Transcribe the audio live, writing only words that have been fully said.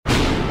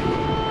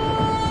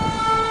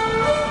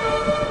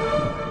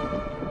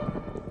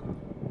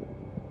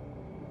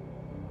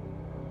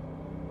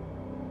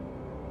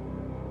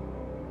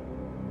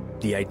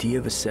The idea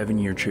of a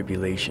 7-year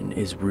tribulation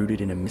is rooted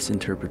in a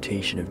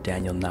misinterpretation of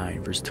Daniel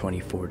 9 verse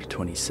 24 to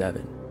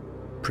 27.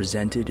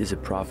 Presented is a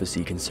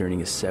prophecy concerning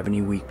a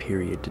 70-week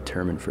period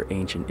determined for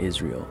ancient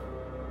Israel.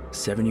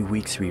 70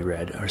 weeks, we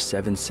read, are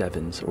 7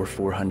 sevens or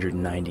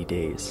 490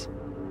 days.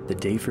 The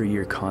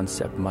day-for-year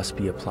concept must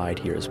be applied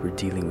here as we're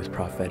dealing with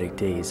prophetic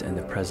days and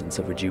the presence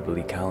of a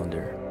Jubilee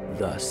calendar.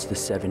 Thus, the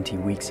 70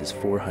 weeks is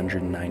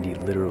 490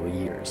 literal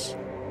years.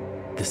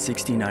 The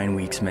 69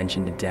 weeks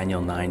mentioned in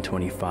Daniel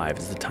 9:25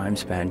 is the time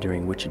span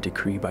during which a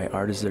decree by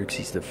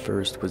Artaxerxes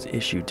I was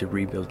issued to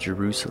rebuild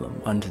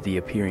Jerusalem unto the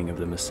appearing of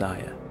the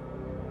Messiah.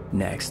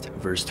 Next,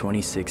 verse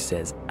 26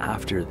 says,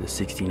 after the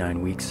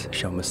 69 weeks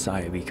shall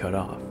Messiah be cut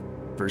off.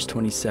 Verse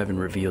 27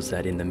 reveals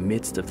that in the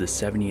midst of the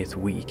 70th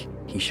week,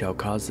 he shall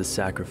cause the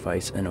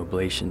sacrifice and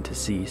oblation to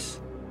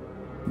cease.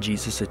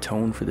 Jesus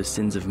atoned for the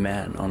sins of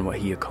man on what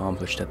he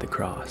accomplished at the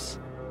cross.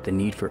 The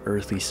need for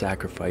earthly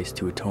sacrifice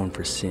to atone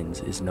for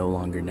sins is no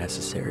longer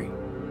necessary.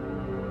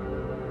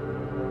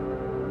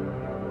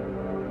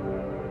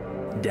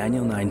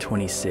 Daniel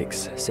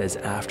 9:26 says,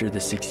 after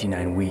the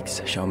 69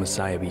 weeks shall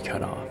Messiah be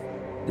cut off.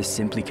 This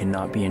simply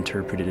cannot be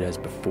interpreted as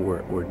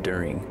before or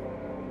during.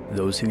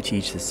 Those who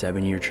teach the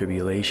 7-year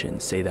tribulation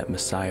say that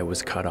Messiah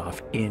was cut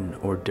off in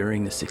or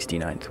during the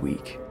 69th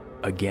week.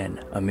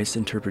 Again, a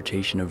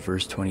misinterpretation of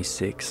verse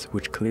 26,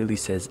 which clearly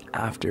says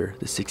after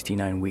the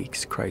 69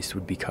 weeks Christ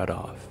would be cut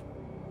off.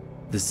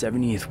 The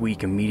 70th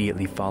week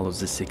immediately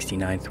follows the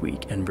 69th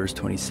week, and verse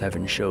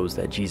 27 shows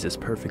that Jesus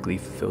perfectly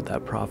fulfilled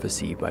that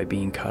prophecy by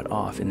being cut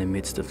off in the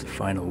midst of the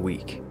final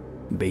week.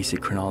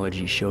 Basic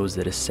chronology shows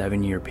that a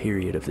 7-year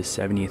period of the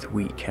 70th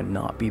week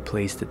cannot be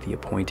placed at the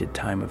appointed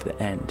time of the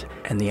end,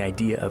 and the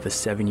idea of a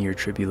 7-year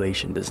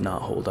tribulation does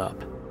not hold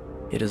up.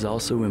 It is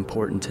also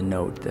important to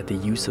note that the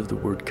use of the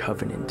word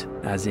covenant,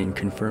 as in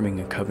confirming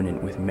a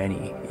covenant with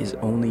many, is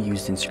only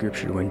used in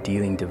Scripture when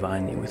dealing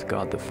divinely with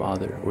God the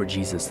Father or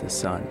Jesus the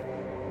Son.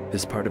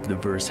 This part of the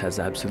verse has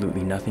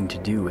absolutely nothing to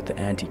do with the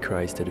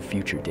Antichrist at a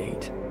future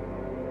date.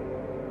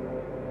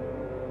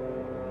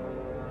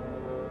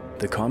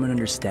 The common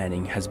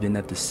understanding has been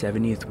that the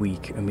 70th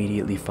week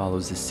immediately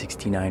follows the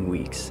 69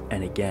 weeks,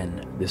 and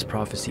again, this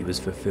prophecy was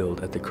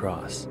fulfilled at the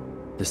cross.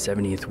 The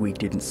 70th week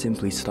didn't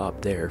simply stop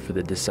there, for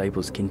the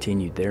disciples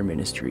continued their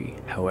ministry.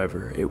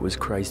 However, it was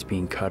Christ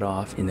being cut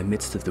off in the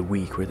midst of the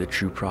week where the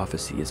true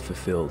prophecy is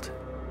fulfilled.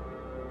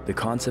 The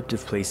concept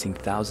of placing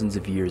thousands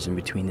of years in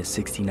between the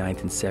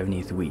 69th and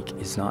 70th week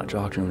is not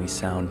doctrinally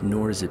sound,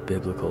 nor is it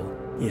biblical.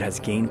 It has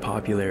gained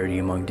popularity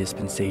among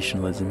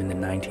dispensationalism in the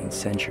 19th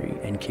century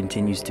and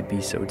continues to be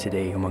so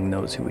today among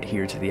those who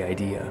adhere to the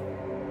idea.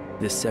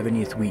 This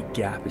 70th week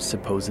gap is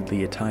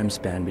supposedly a time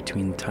span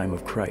between the time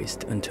of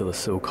Christ until a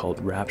so-called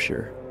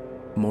rapture.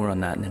 More on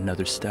that in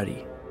another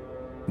study.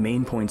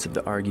 Main points of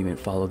the argument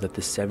follow that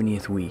the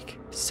 70th week,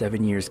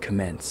 7 years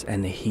commence,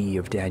 and the he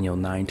of Daniel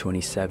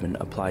 9:27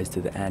 applies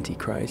to the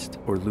Antichrist,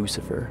 or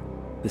Lucifer.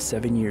 The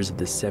 7 years of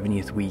the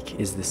 70th week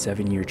is the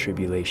 7-year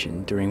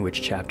tribulation, during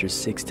which chapters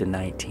 6 to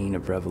 19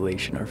 of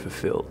Revelation are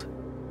fulfilled.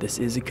 This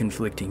is a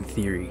conflicting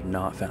theory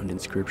not found in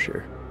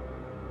Scripture.